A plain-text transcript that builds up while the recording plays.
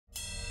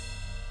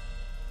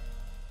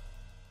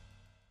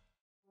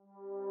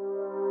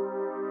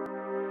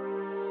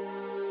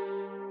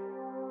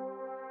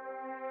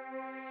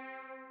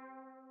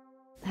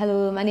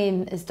My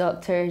name is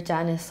Dr.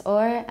 Janis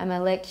Orr. I'm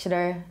a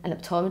lecturer in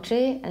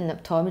optometry and an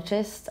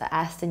optometrist at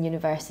Aston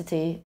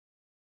University.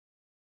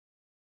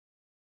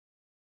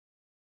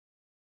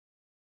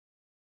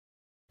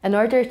 In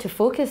order to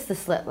focus the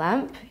slit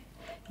lamp,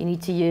 you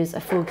need to use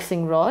a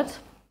focusing rod.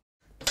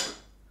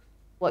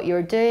 What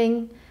you're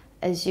doing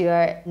is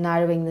you're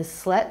narrowing the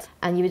slit,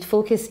 and you would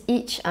focus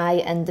each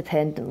eye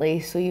independently.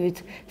 So you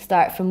would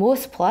start from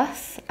most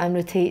plus and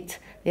rotate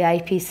the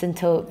eyepiece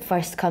until it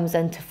first comes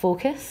into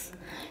focus,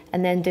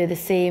 and then do the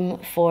same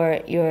for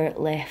your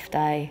left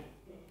eye.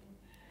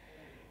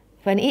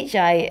 When each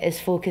eye is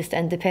focused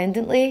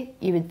independently,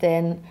 you would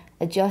then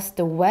adjust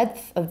the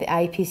width of the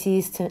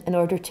eyepieces in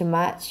order to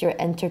match your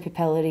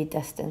interpupillary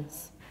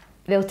distance.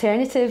 The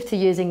alternative to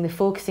using the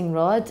focusing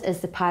rod is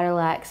the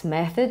parallax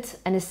method,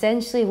 and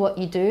essentially what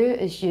you do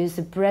is use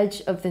the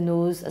bridge of the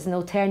nose as an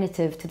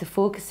alternative to the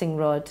focusing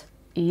rod.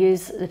 You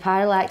use the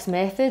parallax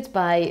method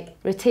by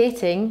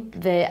rotating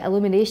the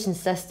illumination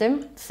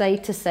system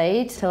side to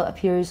side till it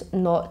appears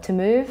not to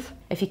move.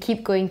 If you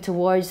keep going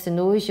towards the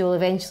nose, you'll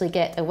eventually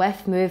get a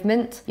whiff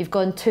movement. You've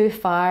gone too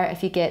far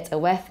if you get a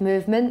whiff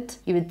movement.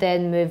 You would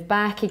then move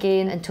back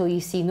again until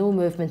you see no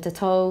movement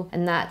at all,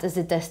 and that is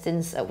the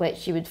distance at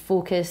which you would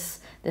focus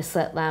the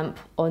slit lamp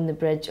on the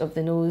bridge of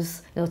the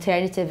nose. The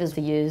alternative is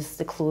to use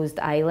the closed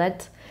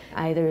eyelid.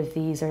 Either of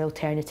these are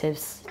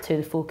alternatives to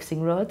the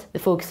focusing rod. The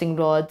focusing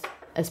rod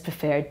is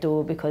preferred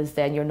though, because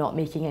then you're not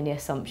making any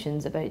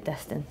assumptions about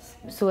distance.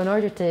 So in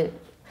order to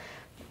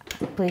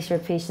place your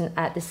patient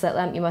at the slit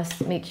lamp, you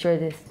must make sure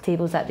the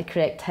table's at the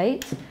correct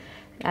height.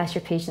 Ask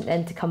your patient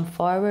then to come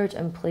forward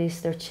and place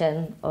their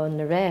chin on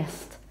the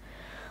rest.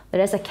 There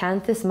is a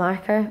canthus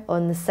marker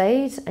on the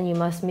side, and you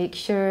must make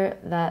sure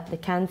that the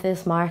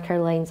canthus marker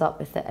lines up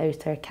with the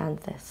outer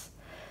canthus.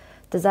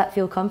 Does that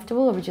feel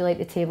comfortable, or would you like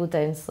the table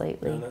down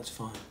slightly? No, that's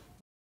fine.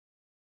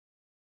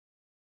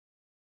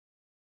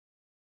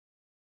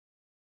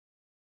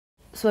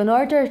 So in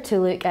order to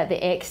look at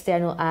the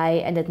external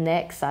eye and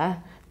adnexa,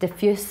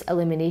 diffuse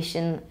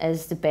illumination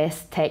is the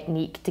best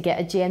technique to get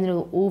a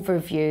general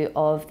overview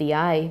of the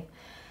eye.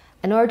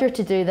 In order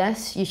to do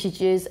this, you should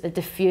use a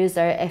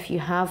diffuser if you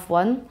have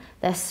one.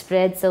 This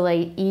spreads the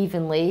light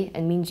evenly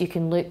and means you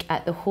can look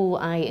at the whole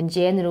eye in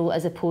general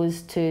as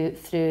opposed to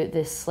through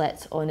the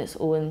slit on its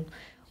own.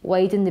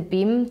 Widen the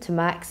beam to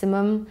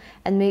maximum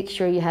and make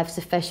sure you have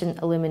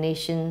sufficient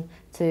illumination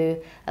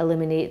to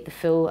illuminate the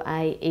full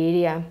eye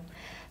area.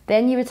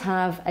 Then you would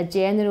have a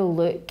general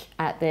look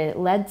at the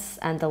lids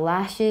and the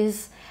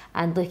lashes,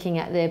 and looking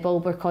at the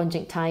bulbar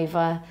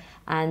conjunctiva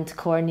and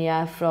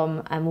cornea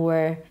from a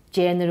more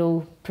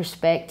general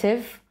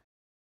perspective.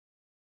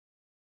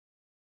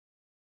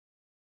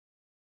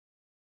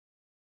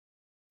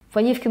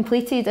 When you've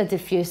completed a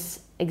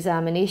diffuse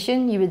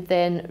examination, you would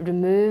then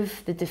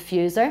remove the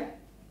diffuser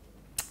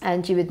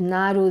and you would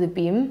narrow the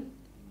beam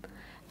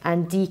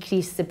and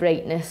decrease the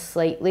brightness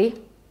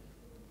slightly,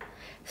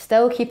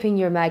 still keeping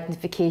your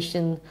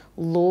magnification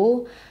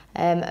low,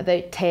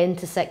 about 10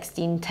 to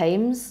 16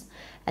 times.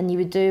 And you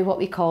would do what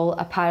we call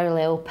a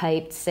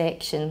parallelepiped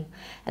section.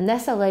 And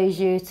this allows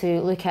you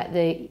to look at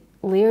the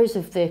layers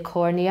of the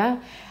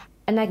cornea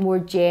in a more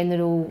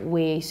general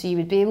way. So you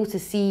would be able to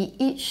see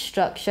each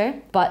structure,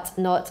 but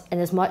not in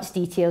as much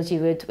detail as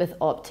you would with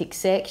optic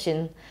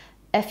section.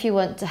 If you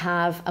want to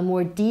have a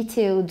more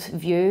detailed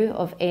view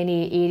of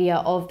any area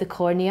of the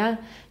cornea,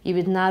 you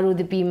would narrow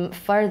the beam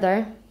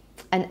further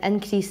and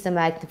increase the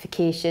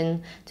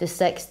magnification to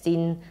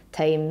 16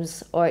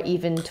 times or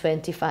even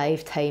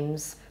 25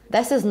 times.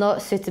 This is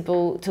not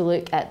suitable to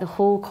look at the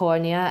whole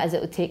cornea, as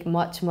it would take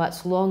much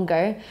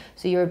longer.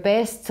 So you're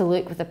best to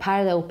look with a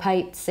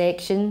parallelepiped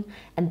section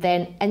and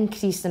then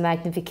increase the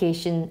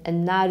magnification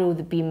and narrow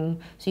the beam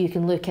so you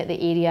can look at the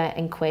area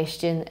in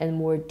question in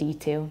more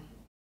detail.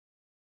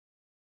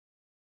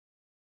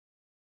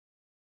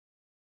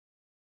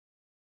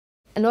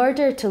 In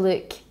order to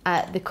look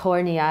at the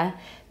cornea,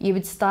 you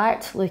would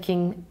start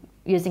looking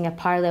using a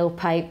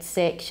parallelepiped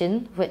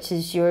section, which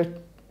is your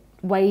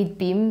wide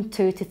beam,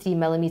 2 to 3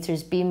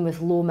 millimeters beam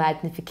with low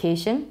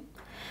magnification.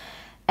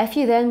 If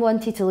you then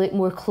wanted to look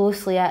more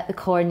closely at the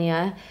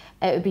cornea,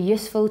 it would be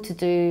useful to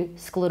do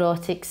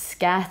sclerotic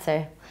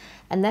scatter.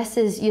 And this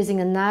is using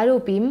a narrow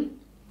beam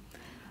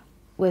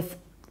with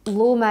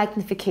low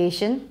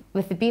magnification,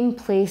 with the beam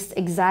placed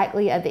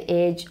exactly at the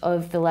edge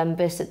of the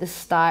limbus at the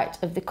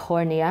start of the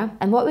cornea.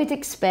 And what we'd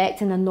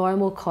expect in a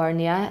normal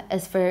cornea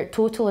is for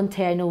total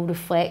internal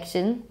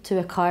reflection to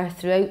occur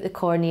throughout the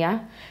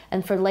cornea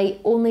and for light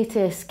only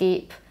to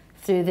escape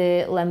through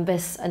the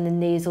limbus and the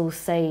nasal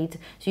side.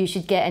 So you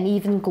should get an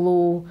even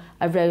glow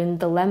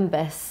around the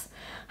limbus.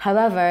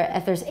 However,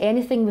 if there's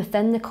anything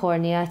within the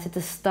cornea to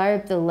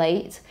disturb the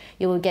light,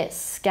 you will get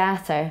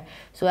scatter.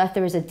 So if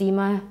there is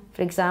edema,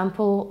 for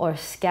example, or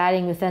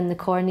scarring within the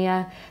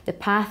cornea, the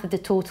path of the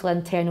total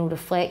internal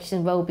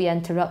reflection will be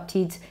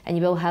interrupted and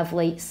you will have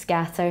light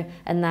scatter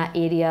in that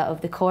area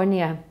of the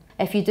cornea.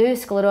 If you do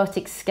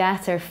sclerotic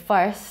scatter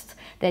first,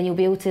 then you'll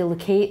be able to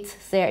locate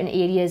certain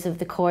areas of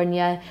the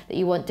cornea that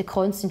you want to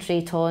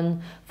concentrate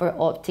on for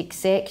optic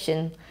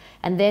section.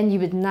 And then you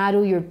would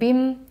narrow your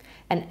beam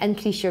and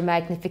increase your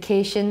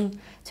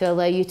magnification to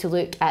allow you to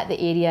look at the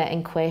area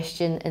in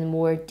question in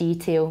more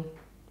detail.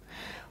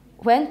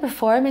 When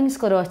performing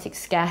sclerotic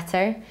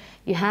scatter,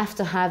 you have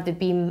to have the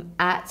beam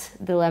at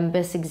the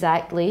limbus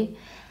exactly,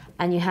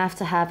 and you have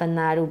to have a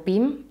narrow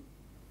beam.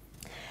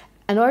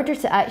 In order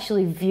to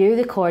actually view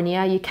the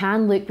cornea, you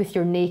can look with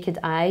your naked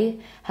eye.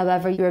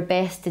 However, you're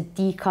best to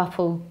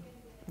decouple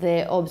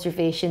the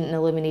observation and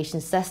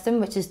illumination system,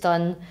 which is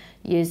done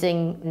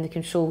using the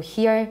control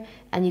here,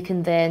 and you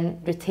can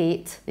then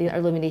rotate the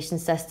illumination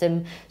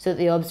system so that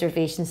the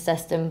observation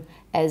system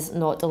is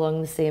not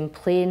along the same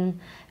plane,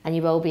 and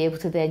you will be able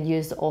to then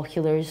use the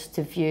oculars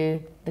to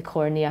view the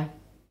cornea.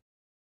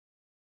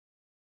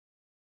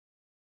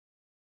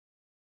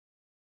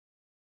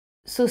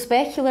 So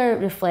specular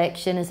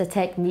reflection is a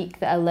technique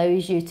that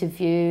allows you to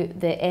view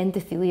the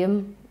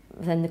endothelium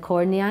within the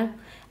cornea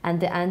and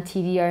the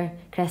anterior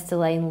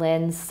crystalline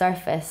lens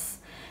surface.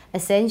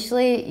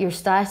 Essentially, you're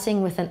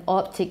starting with an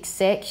optic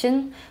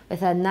section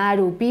with a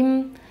narrow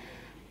beam,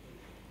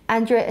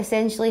 and you're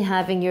essentially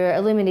having your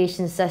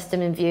illumination system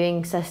and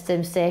viewing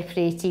system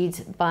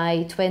separated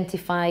by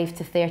 25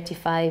 to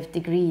 35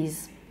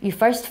 degrees. You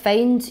first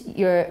find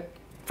your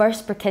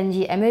first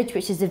Purkinje image,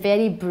 which is a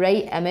very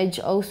bright image,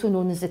 also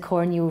known as the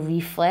corneal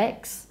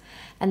reflex.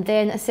 And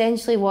then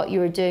essentially what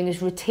you're doing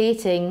is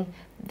rotating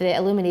the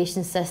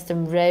illumination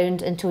system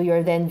round until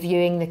you're then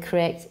viewing the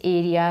correct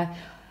area.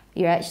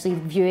 You're actually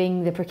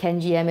viewing the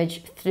Purkinje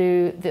image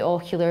through the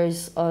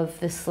oculars of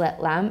the slit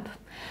lamp.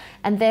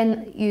 And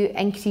then you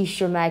increase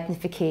your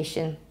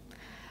magnification.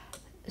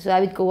 So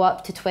I would go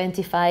up to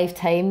 25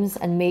 times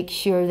and make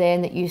sure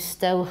then that you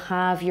still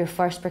have your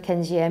first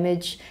Purkinje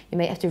image. You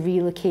might have to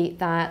relocate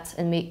that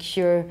and make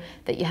sure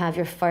that you have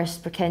your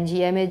first Purkinje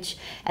image.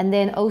 And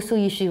then also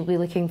you should be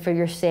looking for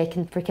your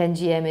second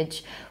Purkinje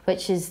image,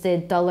 which is the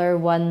duller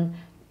one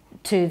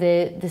to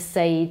the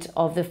side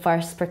of the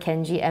first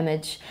Purkinje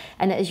image.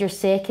 And it is your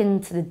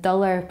second, the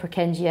duller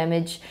Purkinje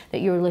image that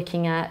you're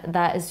looking at,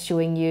 that is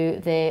showing you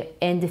the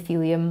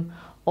endothelium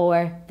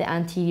or the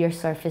anterior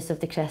surface of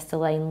the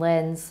crystalline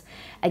lens.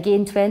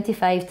 Again,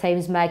 25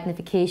 times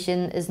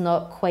magnification is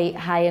not quite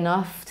high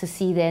enough to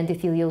see the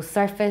endothelial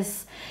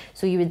surface,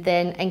 so you would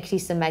then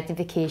increase the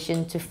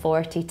magnification to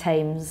 40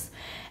 times.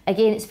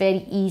 Again, it's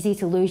very easy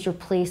to lose your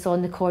place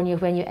on the cornea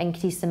when you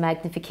increase the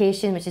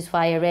magnification, which is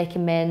why I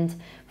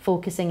recommend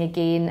focusing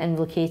again and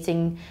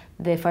locating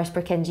the first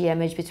Purkinje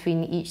image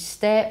between each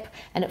step,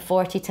 and at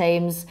 40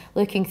 times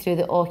looking through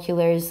the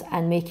oculars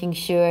and making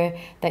sure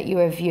that you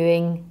are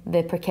viewing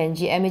the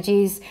Purkinje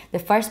images. The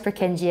first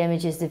Purkinje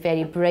image is the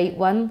very bright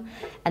one,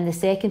 and the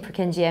second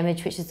Purkinje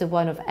image, which is the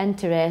one of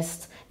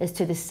interest, is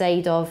to the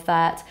side of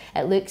that.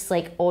 It looks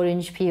like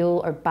orange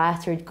peel or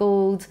battered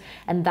gold,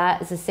 and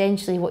that is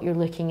essentially what you're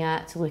looking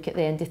at to look at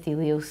the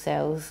endothelial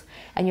cells.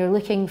 And you're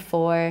looking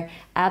for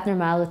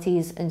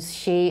abnormalities in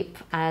shape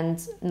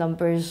and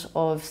numbers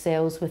of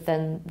cells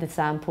within the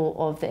sample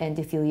of the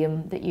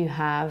endothelium that you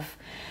have.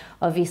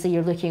 Obviously,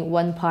 you're looking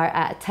one part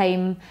at a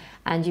time,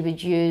 and you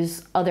would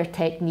use other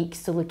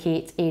techniques to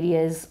locate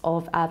areas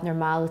of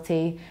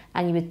abnormality,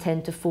 and you would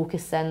tend to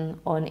focus in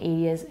on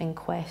areas in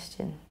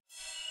question.